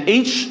offerings, and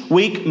each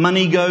week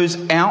money goes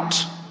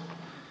out.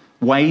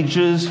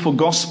 Wages for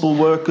gospel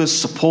workers,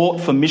 support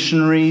for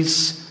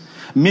missionaries,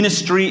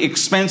 ministry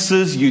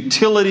expenses,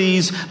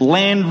 utilities,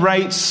 land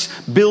rates,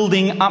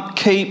 building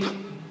upkeep.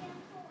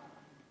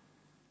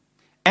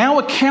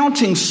 Our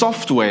accounting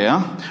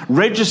software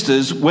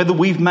registers whether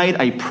we've made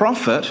a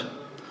profit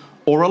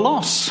or a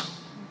loss.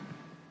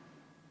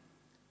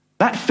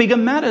 That figure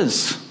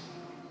matters.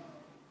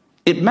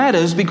 It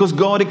matters because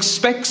God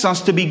expects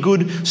us to be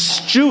good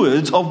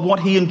stewards of what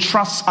He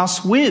entrusts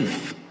us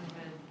with.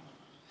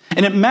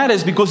 And it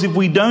matters because if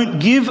we don't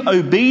give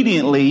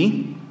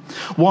obediently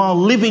while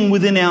living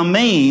within our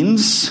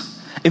means,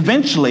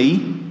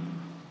 eventually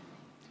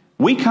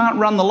we can't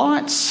run the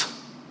lights.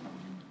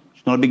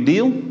 It's not a big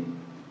deal.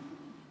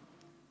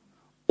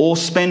 Or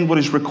spend what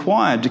is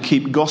required to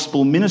keep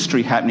gospel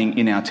ministry happening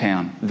in our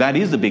town. That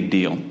is a big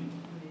deal.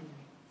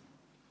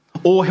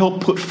 Or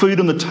help put food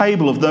on the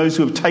table of those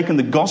who have taken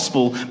the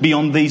gospel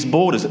beyond these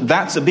borders.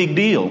 That's a big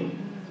deal.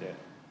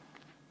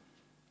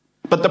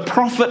 But the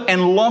profit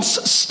and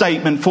loss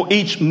statement for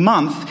each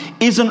month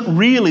isn't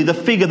really the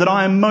figure that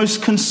I am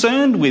most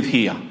concerned with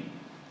here.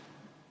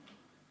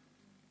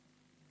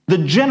 The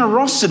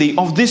generosity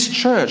of this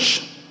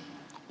church,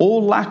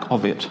 or lack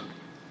of it,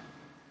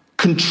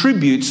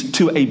 contributes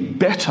to a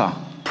better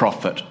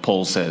profit,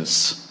 Paul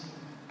says.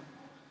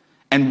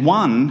 And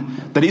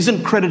one that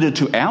isn't credited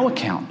to our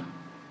account.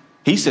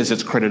 He says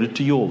it's credited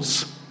to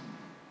yours.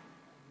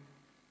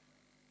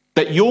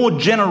 That your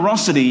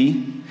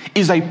generosity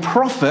is a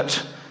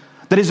profit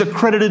that is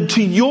accredited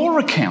to your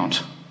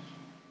account.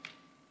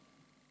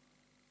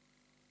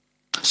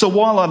 So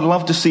while I'd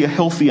love to see a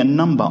healthier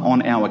number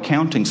on our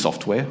accounting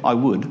software, I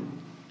would.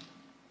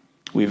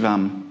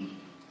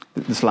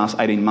 This last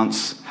 18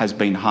 months has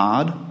been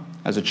hard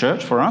as a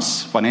church for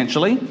us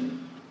financially.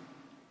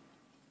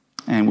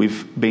 And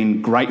we've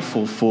been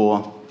grateful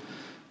for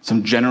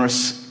some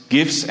generous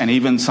gifts and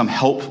even some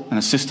help and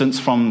assistance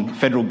from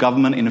federal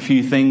government in a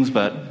few things,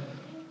 but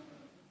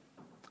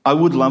I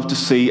would love to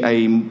see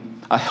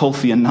a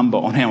healthier number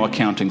on our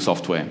accounting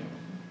software.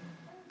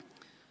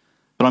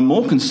 But I'm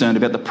more concerned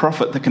about the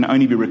profit that can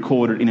only be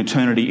recorded in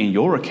eternity in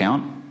your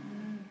account.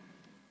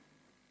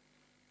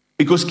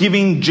 Because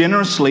giving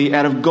generously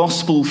out of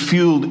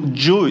gospel-fueled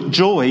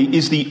joy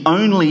is the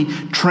only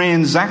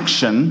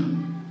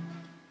transaction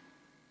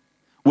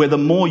where the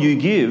more you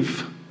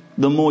give,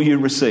 the more you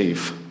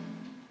receive.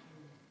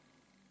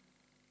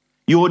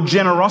 Your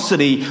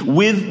generosity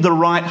with the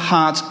right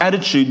heart's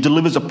attitude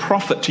delivers a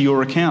profit to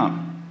your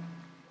account.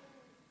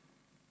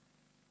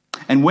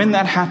 And when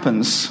that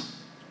happens,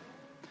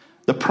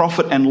 the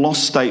profit and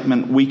loss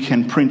statement we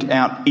can print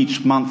out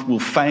each month will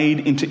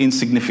fade into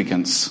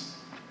insignificance.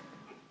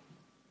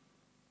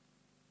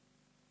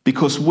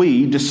 Because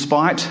we,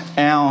 despite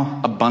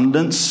our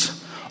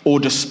abundance or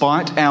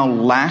despite our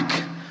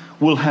lack,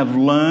 will have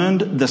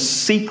learned the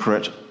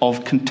secret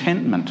of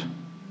contentment,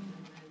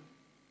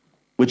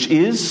 which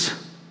is,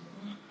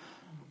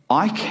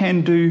 I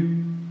can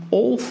do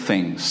all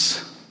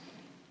things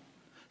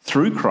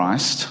through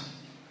Christ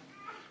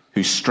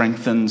who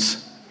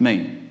strengthens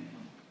me.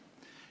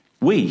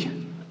 We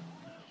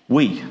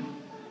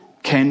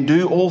can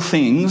do all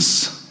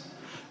things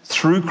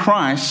through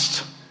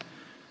Christ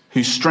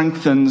who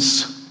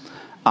strengthens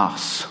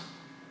us.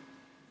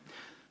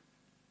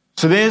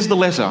 So there's the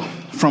letter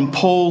from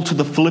Paul to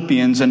the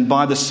Philippians, and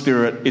by the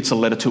Spirit, it's a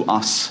letter to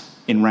us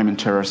in Raymond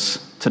Terrace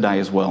today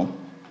as well.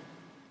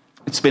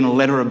 It's been a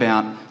letter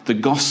about the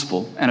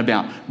gospel and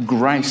about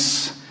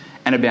grace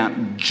and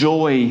about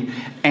joy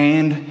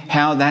and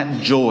how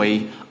that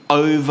joy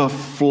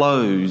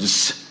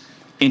overflows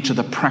into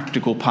the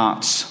practical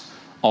parts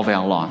of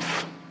our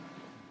life.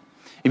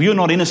 If you're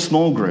not in a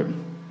small group,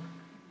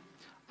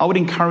 I would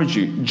encourage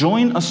you,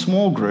 join a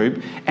small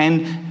group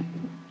and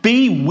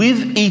be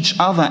with each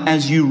other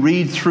as you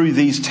read through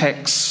these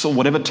texts or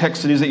whatever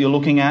text it is that you're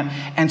looking at,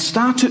 and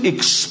start to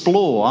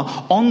explore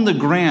on the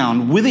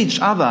ground with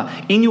each other,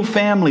 in your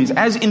families,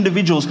 as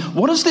individuals.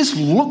 What does this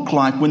look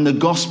like when the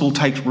gospel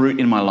takes root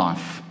in my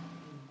life?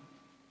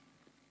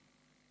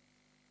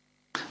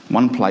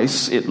 One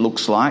place it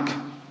looks like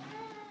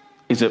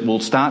is it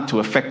will start to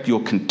affect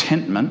your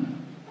contentment,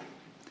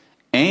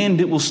 and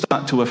it will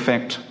start to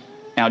affect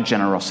our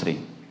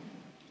generosity.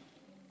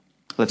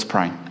 Let's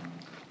pray.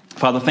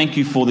 Father, thank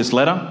you for this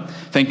letter.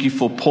 Thank you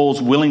for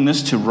Paul's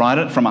willingness to write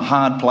it from a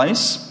hard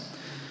place.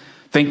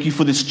 Thank you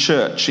for this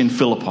church in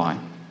Philippi.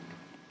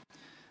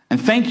 And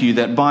thank you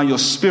that by your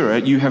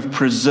Spirit you have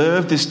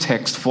preserved this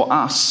text for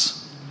us,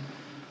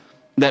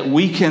 that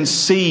we can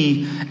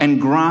see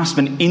and grasp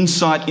an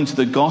insight into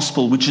the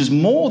gospel, which is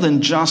more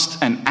than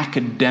just an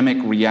academic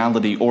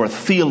reality or a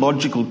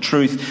theological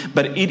truth,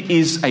 but it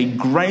is a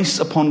grace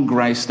upon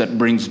grace that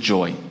brings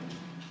joy.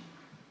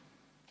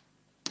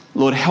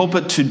 Lord, help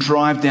it to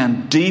drive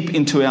down deep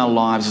into our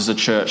lives as a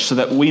church so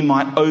that we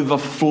might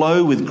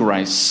overflow with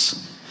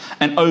grace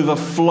and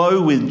overflow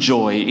with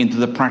joy into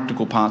the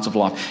practical parts of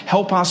life.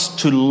 Help us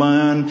to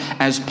learn,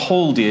 as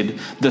Paul did,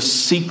 the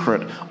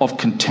secret of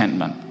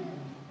contentment.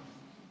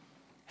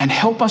 And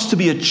help us to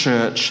be a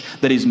church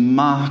that is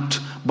marked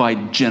by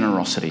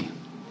generosity.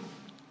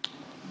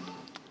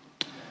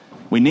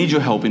 We need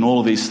your help in all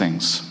of these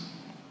things.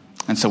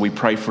 And so we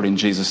pray for it in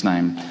Jesus'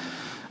 name.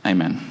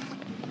 Amen.